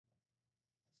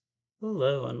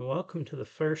Hello and welcome to the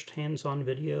first hands-on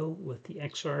video with the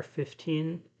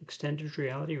XR-15 extended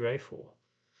reality rifle.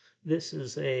 This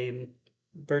is a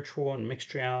virtual and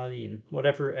mixed reality and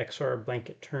whatever XR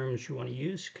blanket terms you want to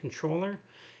use controller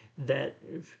that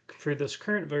for this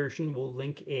current version will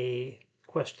link a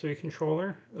Quest 3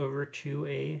 controller over to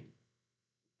a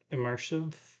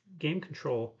immersive game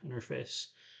control interface.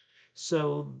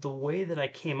 So the way that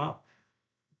I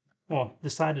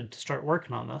decided to start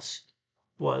working on this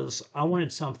was I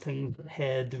wanted something that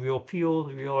had the real feel,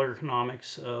 the real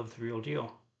ergonomics of the real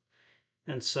deal.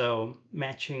 And so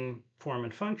matching form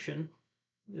and function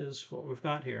is what we've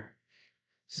got here.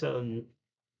 So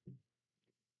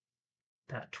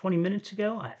about 20 minutes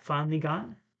ago, I finally got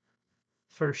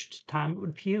first time it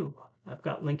would pew. I've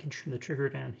got linkage from the trigger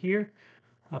down here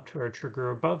up to our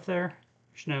trigger above there.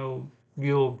 There's no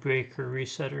real break or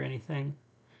reset or anything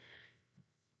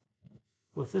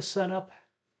with this setup.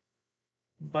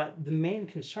 But the main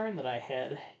concern that I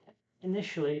had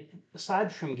initially,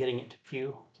 aside from getting it to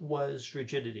pew, was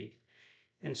rigidity.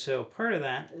 And so part of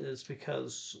that is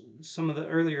because some of the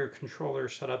earlier controller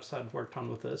setups I'd worked on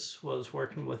with this was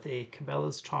working with a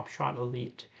Cabela's Top Shot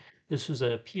Elite. This was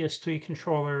a PS3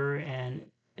 controller and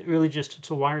it's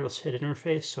a wireless HID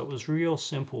interface, so it was real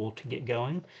simple to get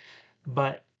going.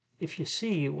 But if you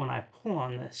see when I pull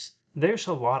on this, there's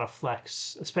a lot of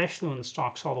flex, especially when the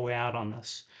stock's all the way out on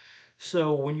this.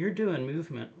 So when you're doing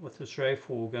movement with this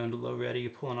rifle, going to low ready,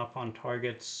 pulling up on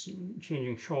targets,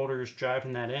 changing shoulders,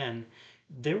 driving that in,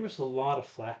 there was a lot of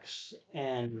flex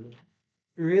and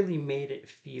really made it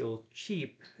feel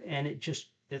cheap. And it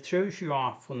throws you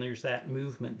off when there's that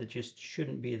movement that just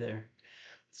shouldn't be there.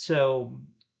 So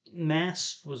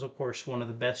mass was of course one of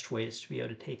the best ways to be able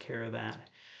to take care of that.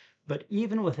 But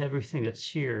even with everything that's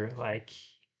here, like,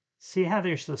 see how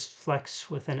there's this flex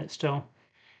within it still?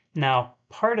 Now,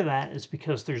 part of that is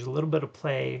because there's a little bit of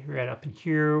play right up in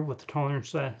here with the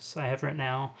tolerances I have right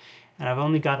now, and I've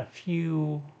only got a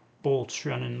few bolts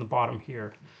running in the bottom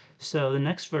here. So the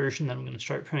next version that I'm going to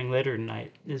start printing later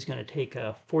tonight is going to take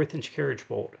a 1/4 inch carriage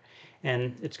bolt,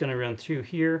 and it's going to run through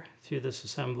here, through this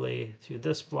assembly, through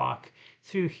this block,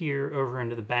 through here, over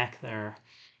into the back there.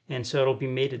 And so it'll be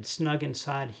mated snug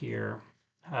inside here.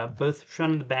 Both the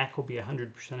front and the back will be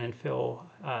 100%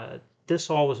 infill. This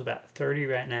all was about 30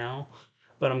 right now,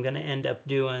 but I'm going to end up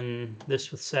doing this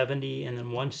with 70. And then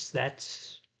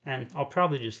and I'll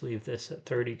probably just leave this at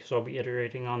 30 because I'll be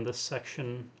iterating on this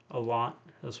section a lot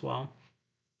as well.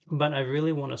 But I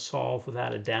really want to solve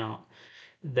without a doubt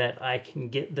that I can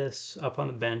get this up on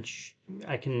the bench.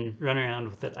 I can run around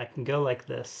with it. I can go like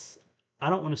this. I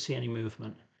don't want to see any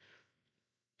movement.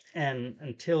 And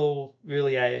until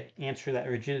really I answer that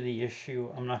rigidity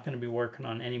issue, I'm not going to be working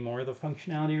on any more of the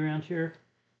functionality around here.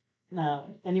 Now,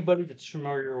 anybody that's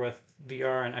familiar with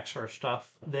VR and XR stuff,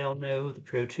 they'll know the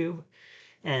ProTube.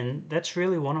 And that's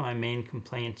really one of my main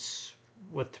complaints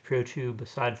with the ProTube,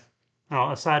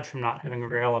 aside from not having a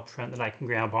rail up front that I can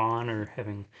grab on or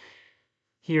having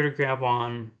here to grab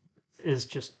on, is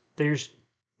just there's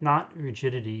not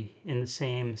rigidity in the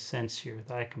same sense here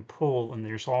that I can pull and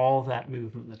there's all that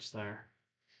movement that's there.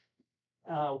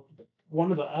 Uh, One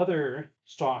of the other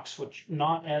stocks, which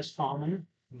not as common,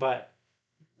 but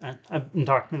I've been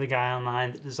talking to the guy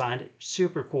online that designed it,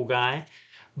 super cool guy,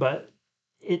 but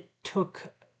it took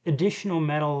additional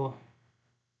metal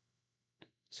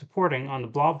supporting on the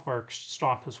Blobworks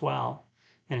stock as well.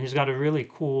 And he's got a really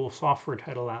cool software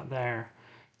title out there.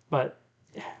 But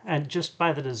and just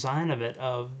by the design of it,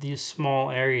 of these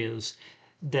small areas,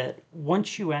 that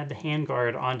once you add the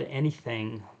handguard onto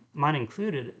anything, mine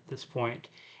included at this point,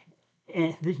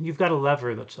 and you've got a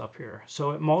lever that's up here.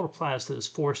 So it multiplies those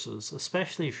forces,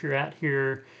 especially if you're out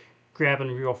here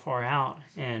grabbing real far out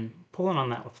and pulling on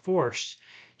that with force.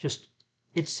 Just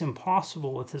it's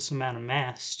impossible with this amount of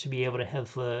mass to be able to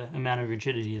have the amount of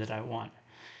rigidity that I want.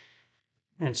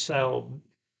 And so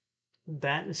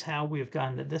that is how we've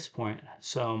gotten to this point.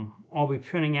 So I'll be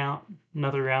printing out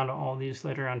another round of all these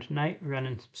later on tonight,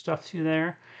 running some stuff through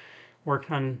there,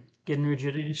 working on getting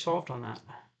rigidity solved on that.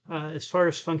 As far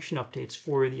as function updates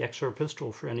for the XR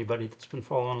pistol for anybody that's been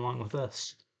following along with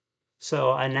us.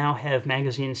 So I now have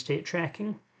magazine state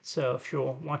tracking. So if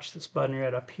you'll watch this button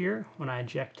right up here, when I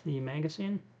eject the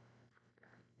magazine,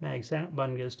 mag's out,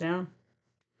 button goes down,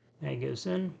 mag goes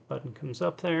in, button comes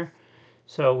up there.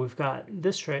 So we've got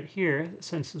this right here that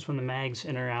senses when the mags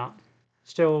in or out.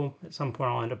 Still, at some point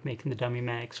I'll end up making the dummy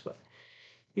mags, but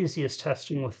easiest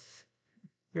testing with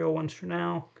real ones for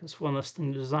now, because one less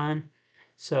thing to design.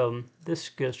 So this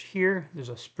goes here. There's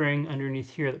a spring underneath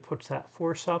here that puts that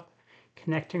force up.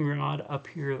 Connecting rod up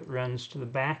here that runs to the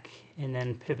back and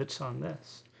then pivots on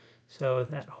this. So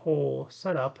that whole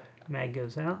setup, mag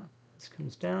goes out, this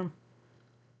comes down,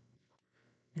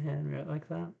 and right like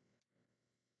that.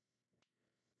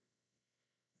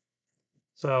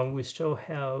 So we still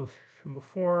have from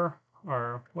before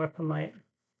our weapon light.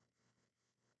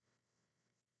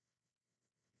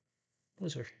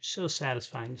 Those are so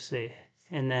satisfying to see.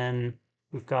 And then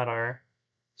we've got our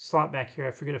slot back here.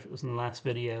 I forget if it was in the last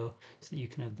video, so that you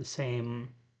can have the same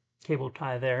cable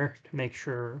tie there to make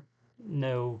sure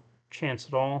no chance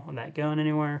at all of that going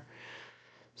anywhere.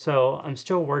 So I'm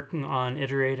still working on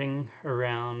iterating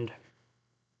around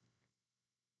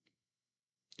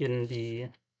getting the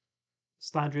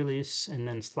slide release and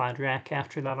then slide rack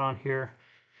after that on here.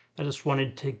 I just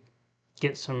wanted to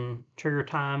get some trigger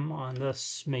time on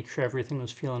this, make sure everything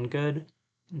was feeling good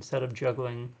instead of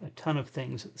juggling a ton of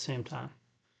things at the same time.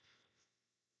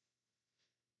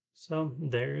 So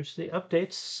there's the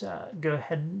updates. Go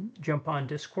ahead and jump on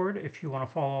Discord if you want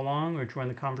to follow along or join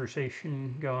the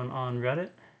conversation going on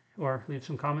Reddit or leave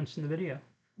some comments in the video.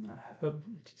 I hope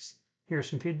to hear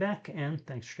some feedback, and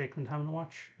thanks for taking the time to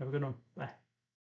watch. Have a good one. Bye.